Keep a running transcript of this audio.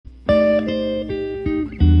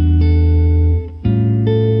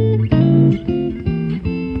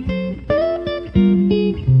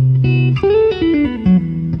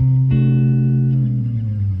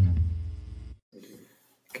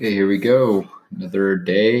go. Another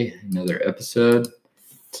day, another episode.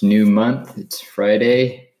 It's a new month. It's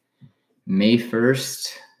Friday, May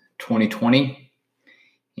 1st, 2020.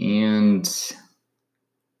 And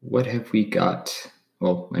what have we got?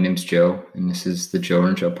 Well, my name's Joe, and this is the Joe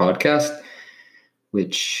and Joe podcast,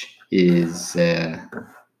 which is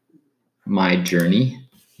my journey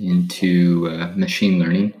into machine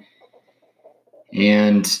learning.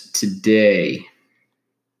 And today,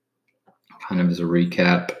 kind of as a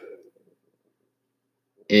recap,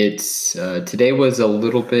 today was a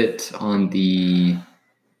little bit on the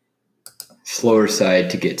slower side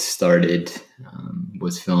to get started.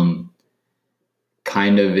 Was feeling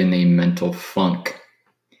kind of in a mental funk,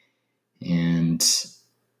 and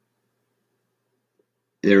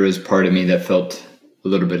there was part of me that felt a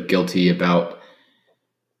little bit guilty about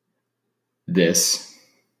this,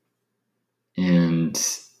 and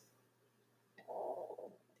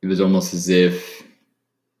it was almost as if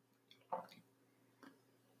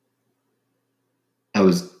I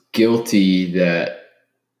was guilty that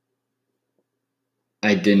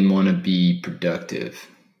I didn't want to be productive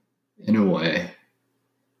in a way,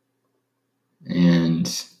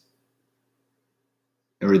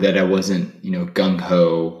 or that I wasn't,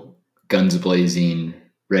 gung-ho, guns blazing,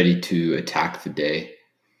 ready to attack the day.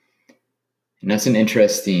 And that's an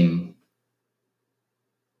interesting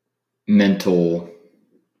mental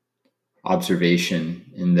observation,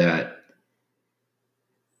 in that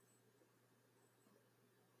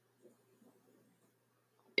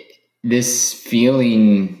this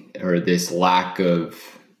feeling, or this lack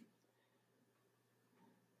of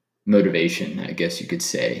motivation, I guess you could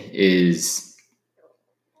say,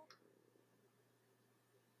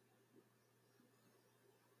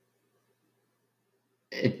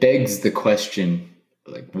 it begs the question,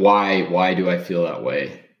 like, why do I feel that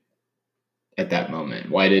way at that moment?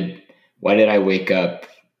 Why did I wake up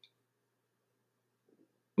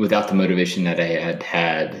without the motivation that I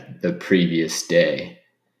had the previous day?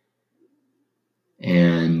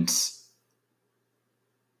 And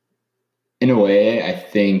in a way, I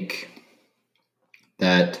think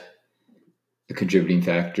that a contributing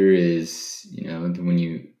factor is, when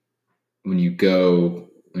you're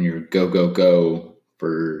go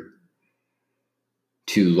for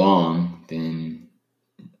too long, then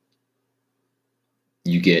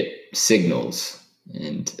you get signals,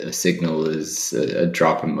 and a signal is a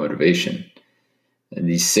drop in motivation. And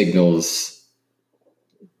these signals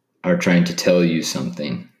are trying to tell you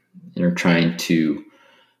something, and are trying to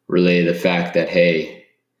relay the fact that, hey,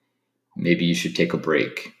 maybe you should take a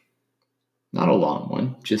break. Not a long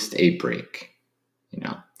one, just a break,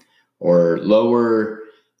 or lower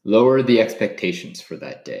the expectations for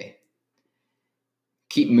that day.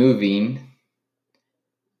 Keep moving,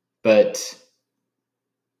 but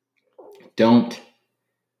you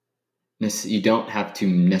don't have to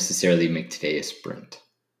necessarily make today a sprint.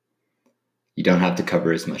 You don't have to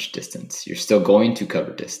cover as much distance. You're still going to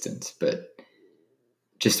cover distance, but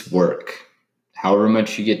just work. However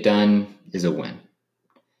much you get done is a win.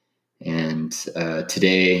 And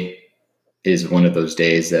today is one of those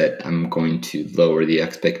days that I'm going to lower the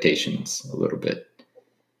expectations a little bit.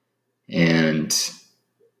 And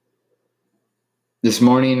this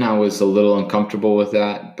morning I was a little uncomfortable with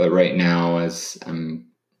that, but right now, as I'm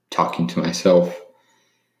talking to myself,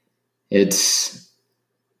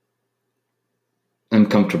 I'm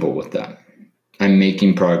comfortable with that. I'm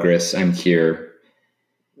making progress. I'm here.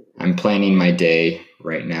 I'm planning my day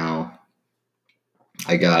right now.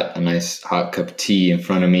 I got a nice hot cup of tea in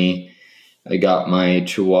front of me. I got my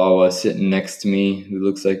Chihuahua sitting next to me, who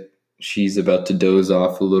looks like she's about to doze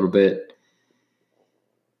off a little bit.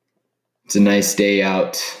 It's a nice day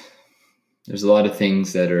out. There's a lot of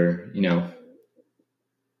things that are,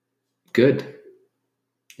 good.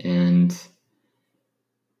 And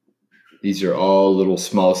these are all little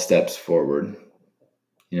small steps forward.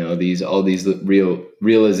 All these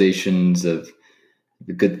realizations of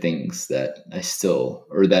the good things that I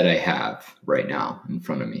have right now in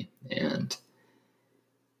front of me. And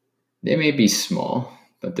they may be small,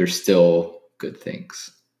 but they're still good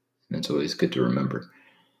things. And it's always good to remember.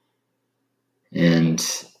 And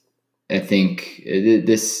I think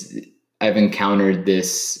I've encountered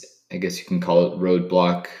this, I guess you can call it,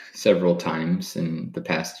 roadblock several times in the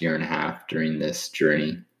past year and a half during this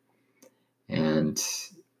journey. And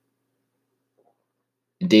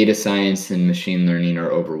data science and machine learning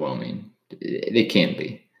are overwhelming. They can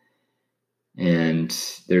be. And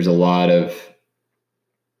there's a lot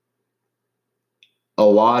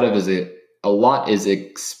is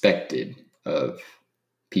expected of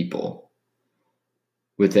people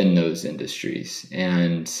within those industries.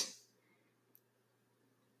 And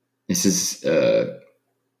This is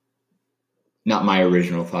not my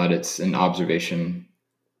original thought. It's an observation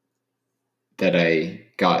that I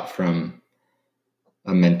got from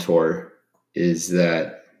a mentor, is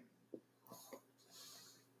that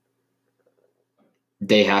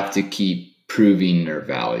they have to keep proving their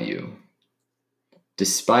value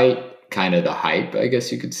despite kind of the hype, I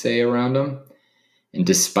guess you could say, around them. And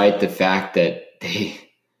despite the fact that they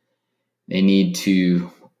need to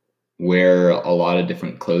wear a lot of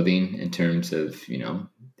different clothing in terms of,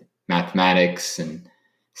 mathematics and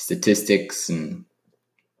statistics and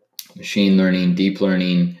machine learning, deep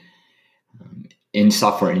learning, in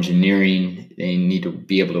software engineering, they need to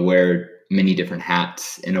be able to wear many different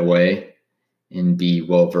hats in a way and be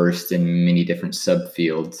well versed in many different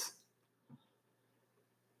subfields.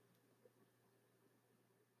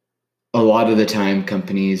 A lot of the time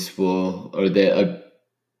companies will, or the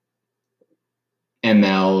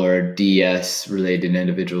ML or DS related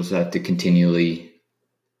individuals have to continually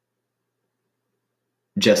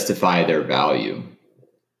justify their value.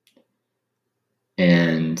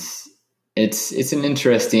 And it's an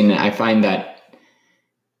interesting, I find that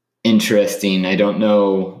interesting. I don't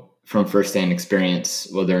know from firsthand experience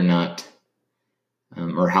whether or not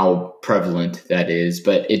or how prevalent that is,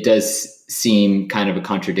 but it does seem kind of a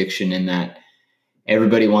contradiction in that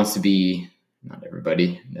everybody wants to be, not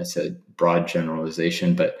everybody, that's a broad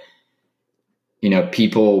generalization, but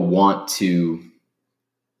people want to,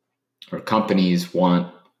 or companies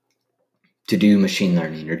want to do machine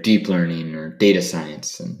learning or deep learning or data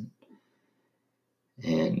science,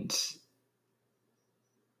 and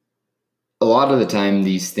a lot of the time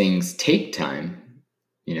these things take time,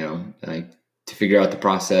 like to figure out the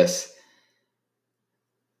process,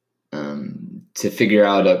 to figure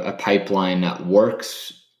out a pipeline that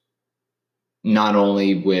works, not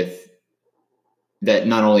only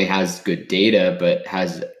has good data, but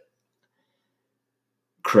has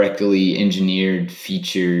correctly engineered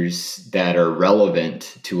features that are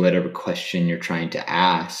relevant to whatever question you're trying to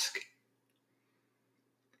ask.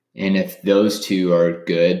 And if those two are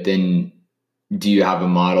good, then do you have a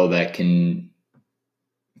model that can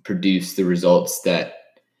produce the results that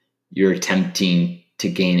you're attempting to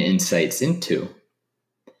gain insights into?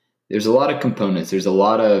 There's a lot of components. There's a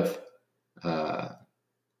lot of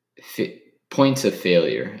points of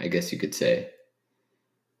failure, I guess you could say.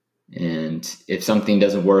 And if something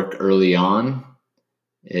doesn't work early on,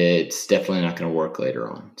 it's definitely not going to work later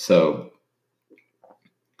on. So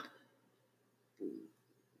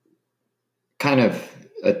kind of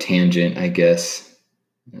a tangent, I guess,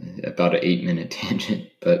 about an 8-minute tangent,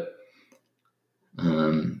 but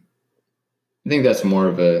I think that's more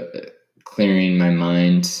of a clearing my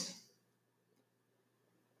mind,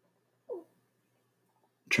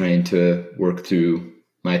 trying to work through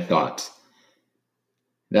my thoughts.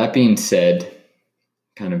 That being said,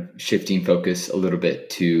 kind of shifting focus a little bit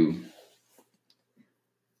to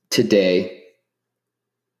today.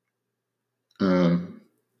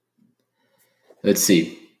 Let's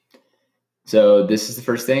see. So this is the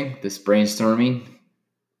first thing, this brainstorming.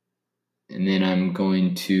 And then I'm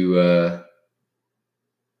going to,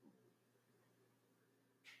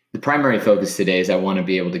 the primary focus today is I want to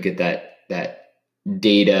be able to get that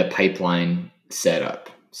data pipeline set up.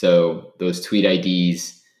 So those tweet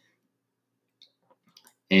IDs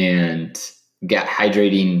and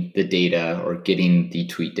hydrating the data or getting the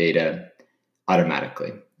tweet data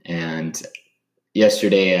automatically. And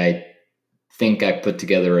yesterday, I think I put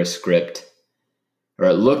together a script, or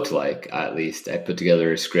it looked like, at least, I put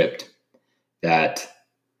together a script that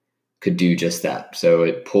could do just that. So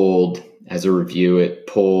it pulled, as a review, it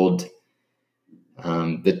pulled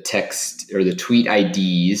the text or the tweet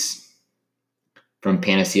IDs from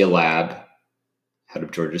Panacea Lab out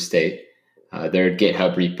of Georgia State, their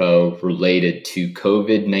GitHub repo related to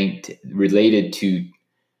COVID-19, related to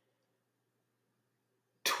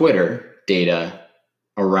Twitter data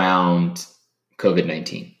around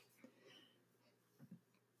COVID-19.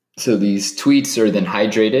 So these tweets are then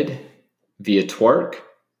hydrated via Twerk,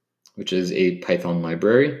 which is a Python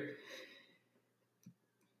library.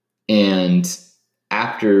 And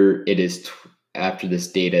after this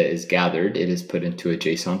data is gathered, it is put into a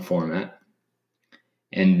JSON format.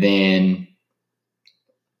 And then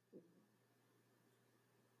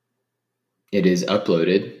it is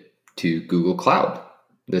uploaded to Google Cloud,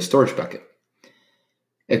 the storage bucket.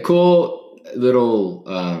 A cool little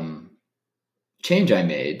change I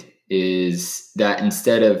made is that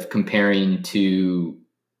instead of comparing to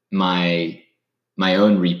my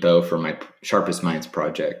own repo for my Sharpest Minds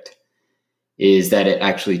project, is that it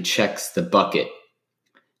actually checks the bucket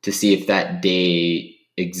to see if that day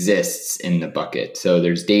exists in the bucket. So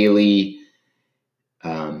there's daily,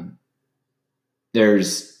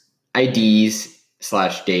 there's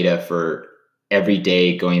IDs/data for every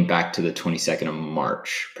day going back to the 22nd of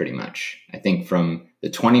March, pretty much. I think from the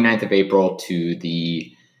 29th of April to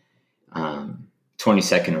the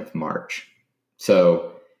 22nd of March.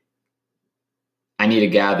 So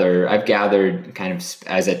I've gathered kind of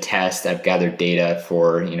as a test, I've gathered data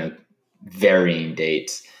for, varying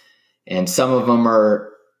dates. And some of them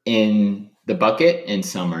are in the bucket and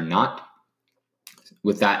some are not.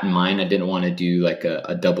 With that in mind, I didn't want to do like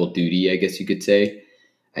a double duty, I guess you could say.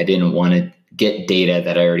 I didn't want to get data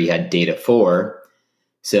that I already had data for.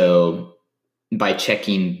 So by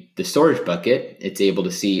checking the storage bucket, it's able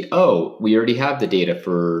to see, oh, we already have the data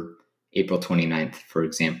for April 29th, for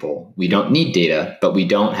example. We don't need data, but we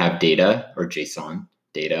don't have data or JSON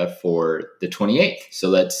data for the 28th. So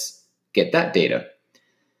let's get that data.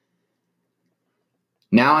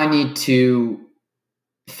 Now I need to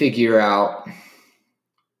figure out,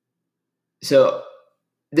 so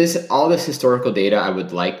all this historical data I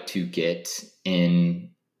would like to get in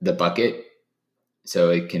the bucket so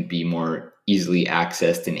it can be more easily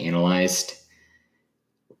accessed and analyzed.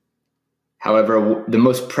 However, the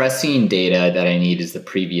most pressing data that I need is the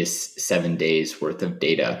previous 7 days worth of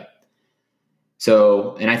data.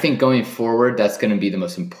 So, and I think going forward, that's going to be the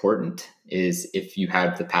most important, is if you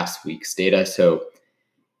have the past week's data. So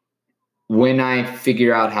when I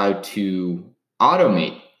figure out how to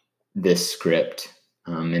automate this script,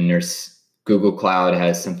 and there's Google Cloud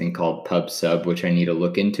has something called PubSub, which I need to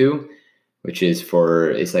look into, which is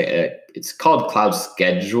it's called Cloud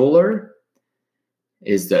Scheduler,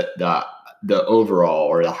 is the overall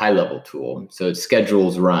or the high level tool. So it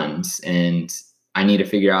schedules runs, and I need to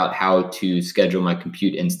figure out how to schedule my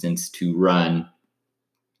compute instance to run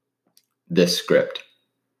this script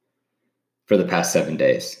for the past 7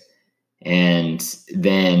 days. And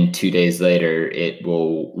then 2 days later, it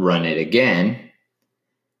will run it again.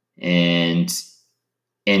 And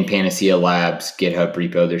in Panacea Labs GitHub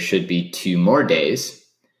repo, there should be 2 more days.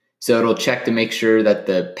 So it'll check to make sure that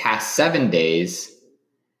the past 7 days,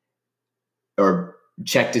 or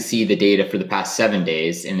check to see the data for the past 7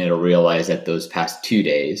 days, and it'll realize that those past 2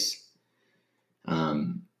 days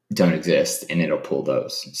don't exist, and it'll pull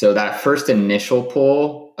those. So that first initial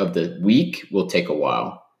pull of the week will take a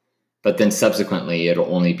while, but then subsequently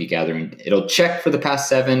it'll only be gathering. It'll check for the past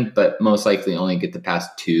 7, but most likely only get the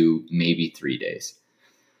past 2, maybe 3 days.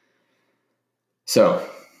 So,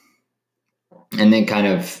 and then kind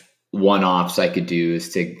of one-offs I could do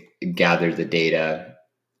is to gather the data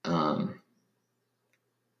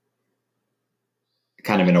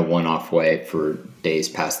kind of in a one-off way for days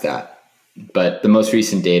past that. But the most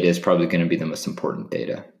recent data is probably going to be the most important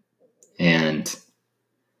data. And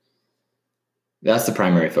that's the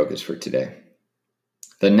primary focus for today.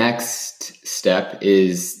 The next step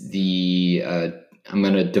is I'm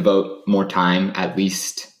going to devote more time, at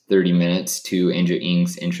least 30 minutes, to Andrew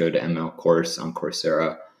Ng's Intro to ML course on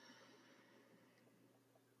Coursera.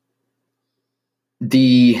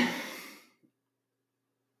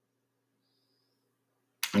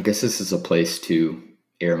 I guess this is a place to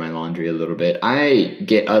air my laundry a little bit. I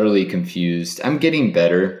get utterly confused. I'm getting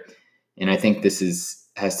better, and I think this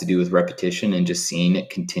has to do with repetition and just seeing it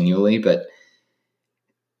continually. But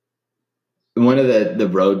one of the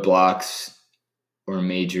roadblocks or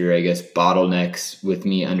major, I guess, bottlenecks with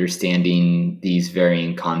me understanding these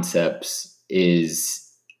varying concepts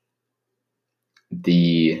is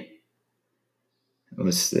the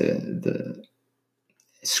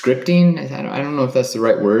scripting. I don't know if that's the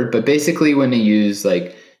right word, but basically when they use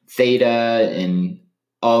like theta and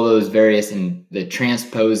all those various, and the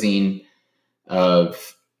transposing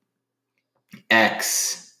of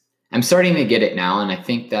X, I'm starting to get it now. And I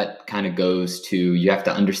think that kind of goes to, you have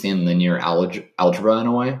to understand linear algebra in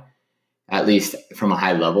a way, at least from a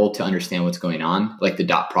high level, to understand what's going on, like the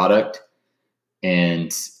dot product,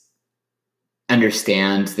 and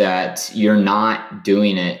understand that you're not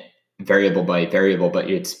doing it variable by variable, but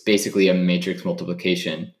it's basically a matrix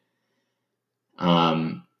multiplication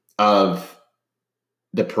of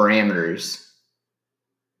the parameters.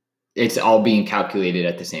 It's all being calculated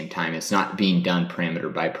at the same time. It's not being done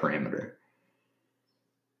parameter by parameter.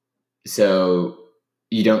 So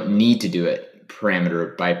you don't need to do it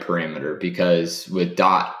parameter by parameter, because with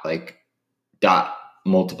dot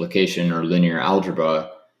multiplication or linear algebra,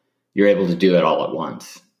 you're able to do it all at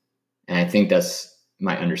once. And I think that's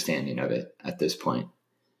my understanding of it at this point.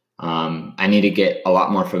 I need to get a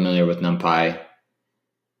lot more familiar with NumPy.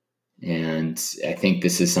 And I think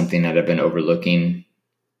this is something that I've been overlooking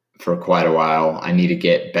for quite a while. I need to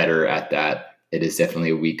get better at that. it is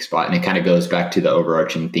definitely a weak spot. And it kind of goes back to the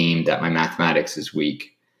overarching theme that my mathematics is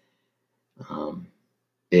weak.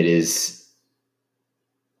 It is,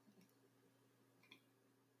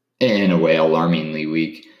 in a way, alarmingly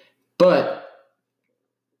weak. But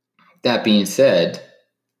that being said,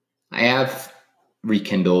 I have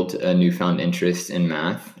rekindled a newfound interest in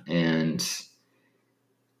math, and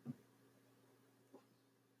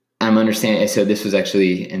I'm understanding. So this was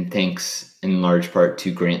actually, and thanks in large part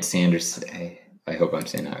to Grant Sanderson. I hope I'm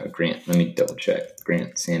saying that. Grant, let me double check.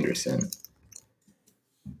 Grant Sanderson.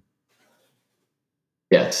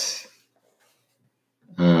 Yes.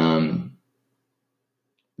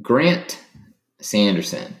 Grant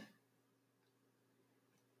Sanderson.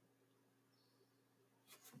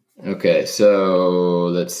 Okay, so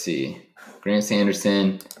let's see. Grant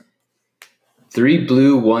Sanderson, 3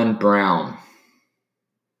 blue, 1 brown.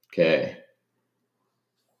 Okay.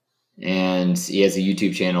 And he has a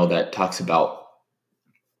YouTube channel that talks about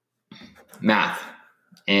math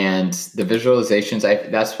and the visualizations.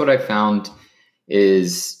 That's what I found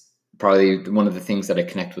is probably one of the things that I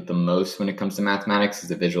connect with the most when it comes to mathematics is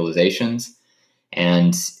the visualizations.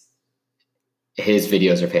 And his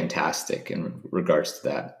videos are fantastic in regards to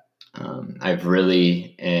that. I've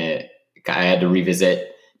really, I had to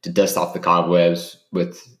revisit to dust off the cobwebs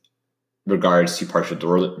with regards to partial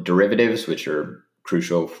derivatives, which are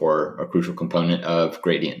crucial for a crucial component of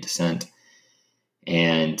gradient descent,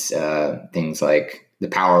 and things like the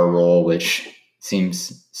power rule, which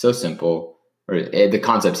seems so simple, or the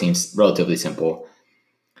concept seems relatively simple.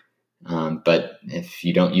 But if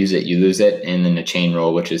you don't use it, you lose it. And then the chain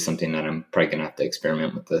rule, which is something that I'm probably going to have to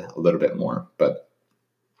experiment with a little bit more. But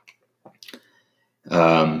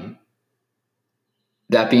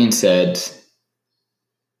that being said,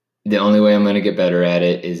 the only way I'm going to get better at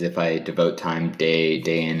it is if I devote time day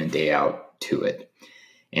in and day out to it.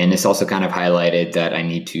 And this also kind of highlighted that I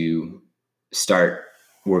need to start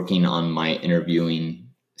working on my interviewing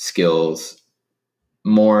skills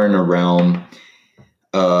more in a realm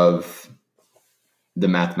of the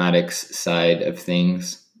mathematics side of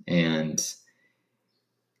things. And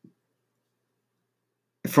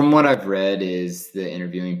from what I've read is the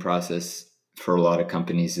interviewing process for a lot of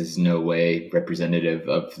companies is no way representative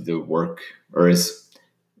of the work, or is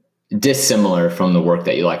dissimilar from the work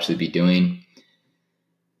that you'll actually be doing.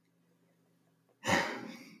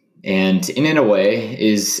 And in a way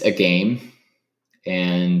is a game,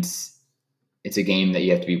 and it's a game that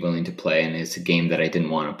you have to be willing to play, and it's a game that I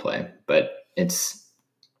didn't want to play, but it's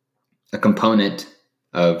a component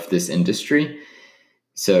of this industry.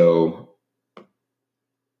 So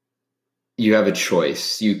you have a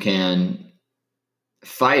choice. You can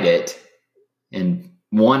fight it and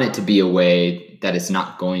want it to be a way that it's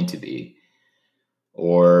not going to be,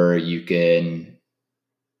 or you can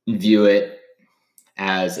view it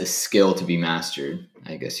as a skill to be mastered,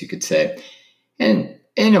 I guess you could say. And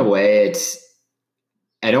in a way,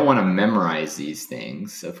 I don't want to memorize these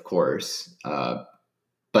things, of course, but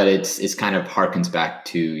it's kind of harkens back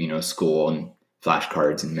to, school and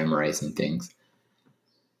flashcards and memorizing things,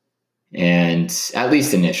 and at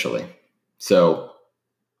least initially. So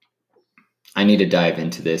I need to dive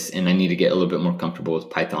into this, and I need to get a little bit more comfortable with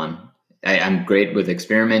Python. I'm great with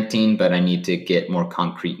experimenting, but I need to get more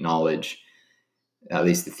concrete knowledge, at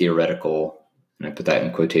least the theoretical, and I put that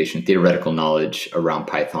in quotation, theoretical knowledge around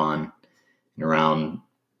Python and around,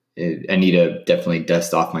 I need to definitely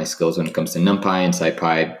dust off my skills when it comes to NumPy and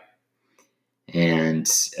SciPy. And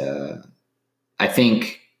I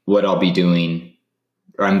think what I'll be doing,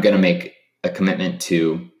 or I'm going to make a commitment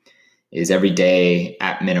to, is every day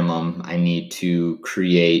at minimum, I need to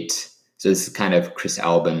create. So this is kind of Chris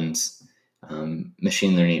Albin's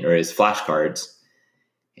machine learning, or his flashcards.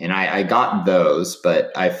 And I got those,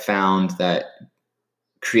 but I found that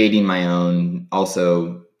creating my own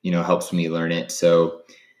also, helps me learn it. So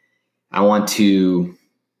I want to,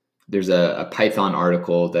 there's a Python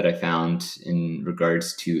article that I found in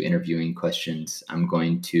regards to interviewing questions. I'm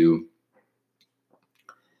going to,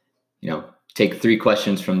 take 3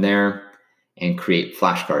 questions from there and create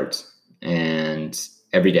flashcards, and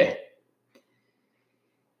every day.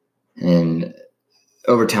 And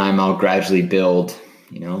over time, I'll gradually build,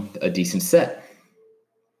 a decent set.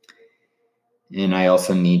 And I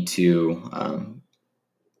also need to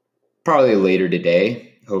probably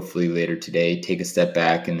hopefully later today, take a step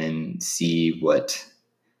back and then see what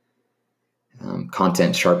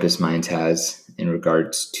content Sharpest Minds has in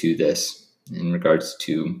regards to this, in regards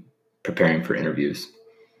to preparing for interviews.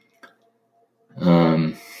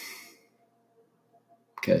 Okay,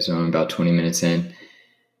 so I'm about 20 minutes in.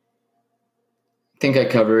 I think I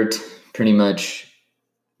covered pretty much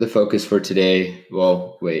the focus for today.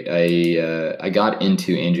 Well, wait, I got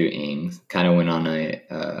into Andrew Ng. Kind of went on a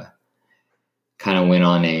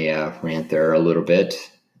rant there a little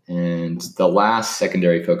bit. And the last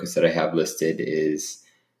secondary focus that I have listed is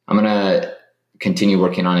I'm gonna continue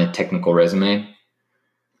working on a technical resume.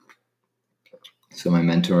 So my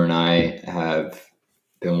mentor and I have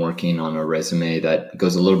been working on a resume that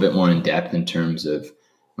goes a little bit more in depth in terms of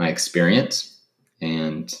my experience,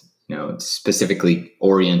 and it's specifically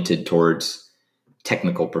oriented towards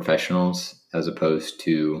technical professionals as opposed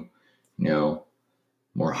to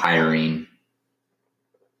more hiring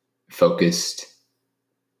focused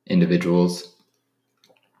individuals.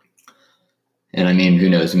 And I mean, who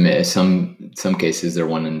knows, some cases they're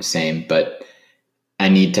one and the same, but I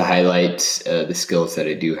need to highlight the skills that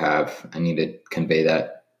I do have. I need to convey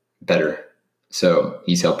that better. So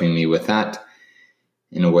he's helping me with that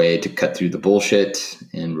in a way to cut through the bullshit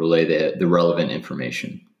and relay the relevant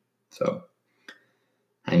information. So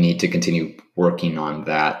I need to continue working on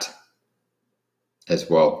that as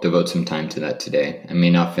well. Devote some time to that today. I may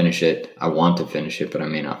not finish it. I want to finish it, but I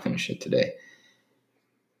may not finish it today.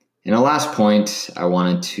 And the last point I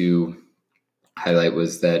wanted to highlight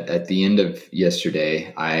was that at the end of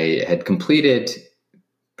yesterday, I had completed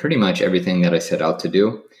pretty much everything that I set out to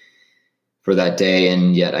do for that day,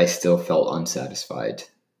 and yet I still felt unsatisfied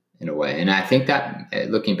in a way. And I think that,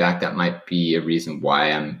 looking back, that might be a reason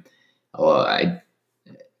why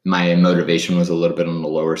my motivation was a little bit on the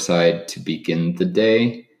lower side to begin the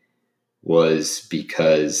day, was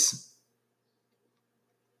because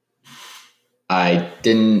I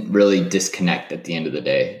didn't really disconnect at the end of the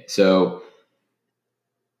day. So,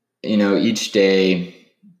 each day,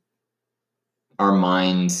 our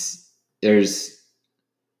minds,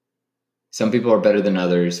 some people are better than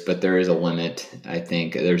others, but there is a limit. I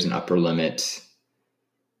think there's an upper limit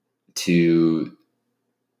to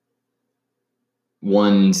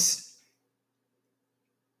one's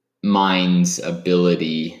mind's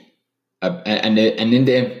ability, an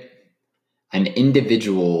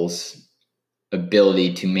individual's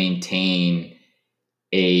ability to maintain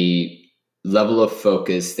a level of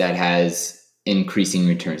focus that has increasing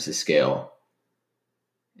returns to scale.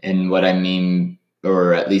 And what I mean,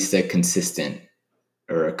 or at least a consistent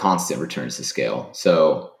or a constant returns to scale.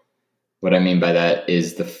 So what I mean by that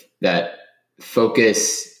is that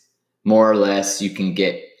focus, more or less, you can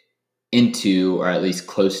get into, or at least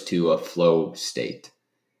close to, a flow state.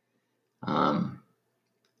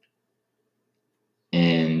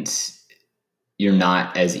 And you're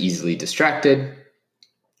not as easily distracted,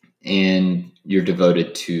 and you're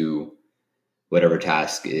devoted to whatever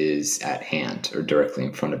task is at hand or directly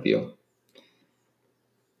in front of you.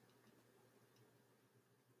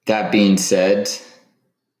 That being said,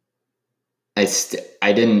 like I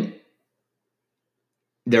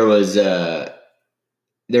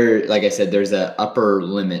said, there's an upper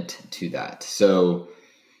limit to that. So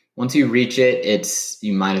once you reach it,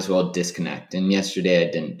 you might as well disconnect. And yesterday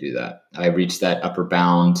I didn't do that. I reached that upper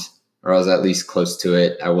bound, or I was at least close to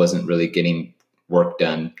it. I wasn't really getting work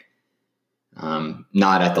done.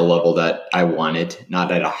 Not at the level that I wanted,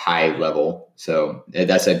 not at a high level. So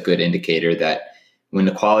that's a good indicator that when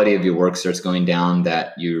the quality of your work starts going down,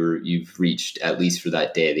 that you've reached, at least for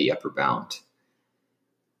that day, the upper bound.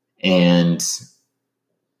 And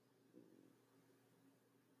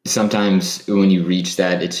sometimes when you reach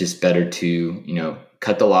that, it's just better to,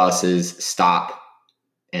 cut the losses, stop,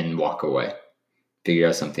 and walk away, figure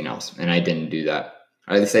out something else. And I didn't do that.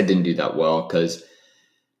 Or at least I didn't do that well, because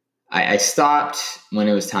I stopped when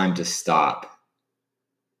it was time to stop.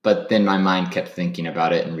 But then my mind kept thinking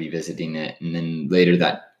about it and revisiting it. And then later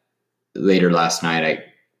last night, I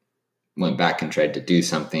went back and tried to do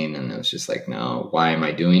something, and it was just like, no, why am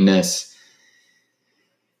I doing this?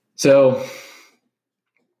 So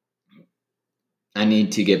I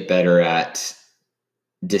need to get better at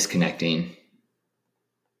disconnecting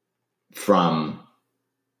from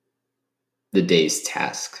the day's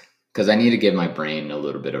task, because I need to give my brain a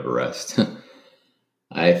little bit of a rest.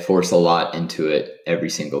 I force a lot into it every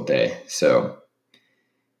single day, so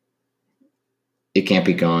it can't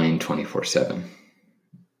be going 24/7.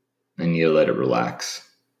 I need to let it relax.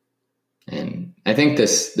 And I think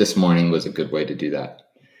this morning was a good way to do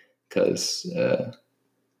that, because I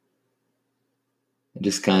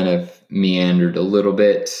just kind of meandered a little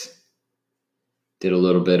bit, did a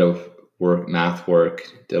little bit of math work,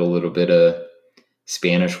 did a little bit of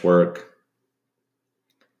Spanish work,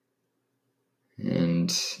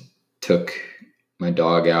 and took my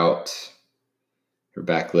dog out. Her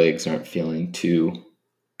back legs aren't feeling too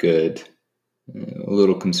good. A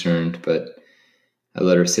little concerned, but I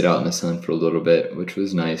let her sit out in the sun for a little bit, which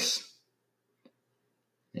was nice.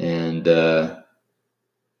 And now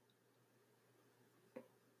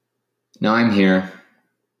I'm here.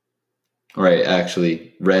 Or I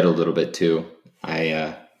actually read a little bit too.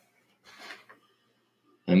 I'm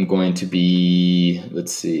going to be,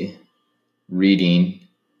 reading.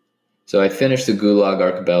 So I finished the Gulag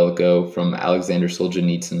Archipelago from Alexander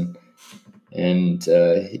Solzhenitsyn, and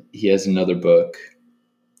he has another book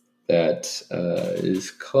that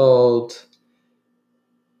is called,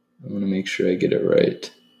 I want to make sure I get it right.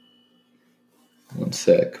 One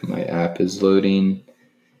sec, my app is loading.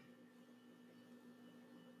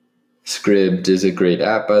 Scribd is a great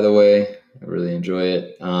app, by the way. I really enjoy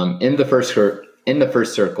it. In the first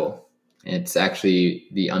circle, it's actually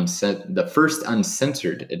the first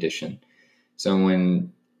uncensored edition. So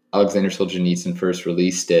when Alexander Solzhenitsyn first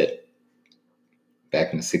released it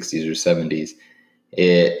back in the 60s or 70s,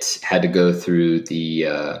 it had to go through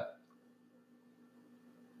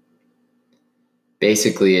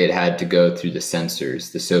basically it had to go through the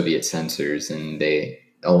censors, the Soviet censors, and he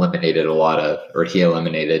eliminated a lot of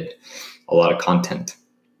content,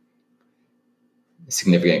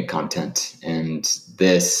 significant content. And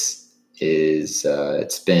this is,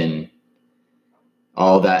 it's been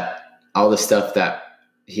all the stuff that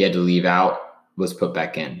he had to leave out was put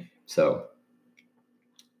back in. So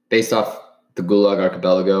based off the Gulag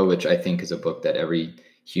Archipelago, which I think is a book that every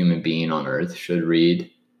human being on Earth should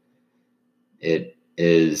read, it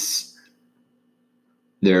is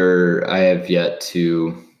there. I have yet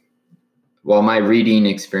to, while my reading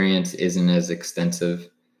experience isn't as extensive,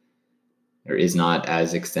 or is not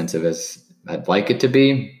as extensive as I'd like it to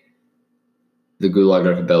be, the Gulag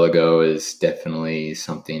Archipelago is definitely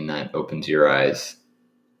something that opens your eyes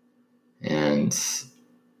and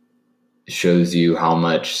shows you how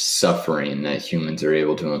much suffering that humans are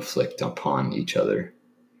able to inflict upon each other,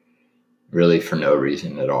 really for no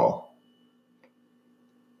reason at all.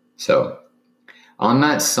 So on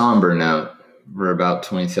that somber note, we're about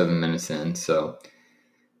 27 minutes in, so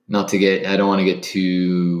I don't want to get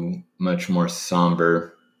too much more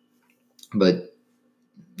somber,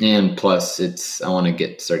 and plus I want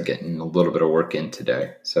to start getting a little bit of work in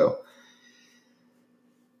today. So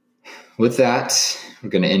with that, we're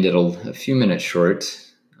going to end it a few minutes short.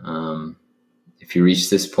 If you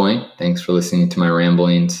reached this point, thanks for listening to my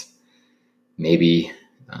ramblings. Maybe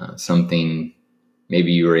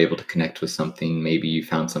maybe you were able to connect with something. Maybe you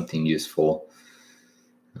found something useful.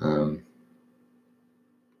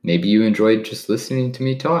 Maybe you enjoyed just listening to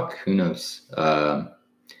me talk. Who knows?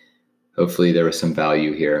 Hopefully there was some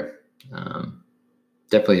value here.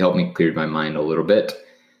 Definitely helped me clear my mind a little bit.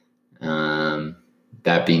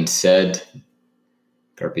 That being said,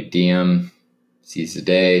 carpe diem, seize the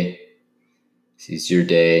day, seize your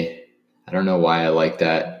day. I don't know why I like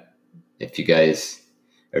that. If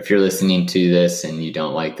you're listening to this and you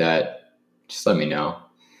don't like that, just let me know.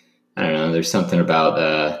 I don't know. There's something about,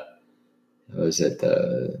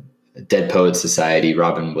 the Dead Poets Society,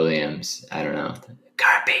 Robin Williams. I don't know.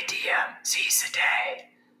 Carpe diem, seize the day.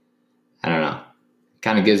 I don't know.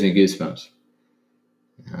 Kind of gives me goosebumps.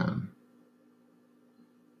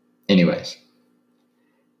 Anyways,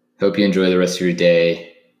 hope you enjoy the rest of your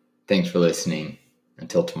day. Thanks for listening.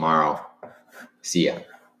 Until tomorrow, see ya.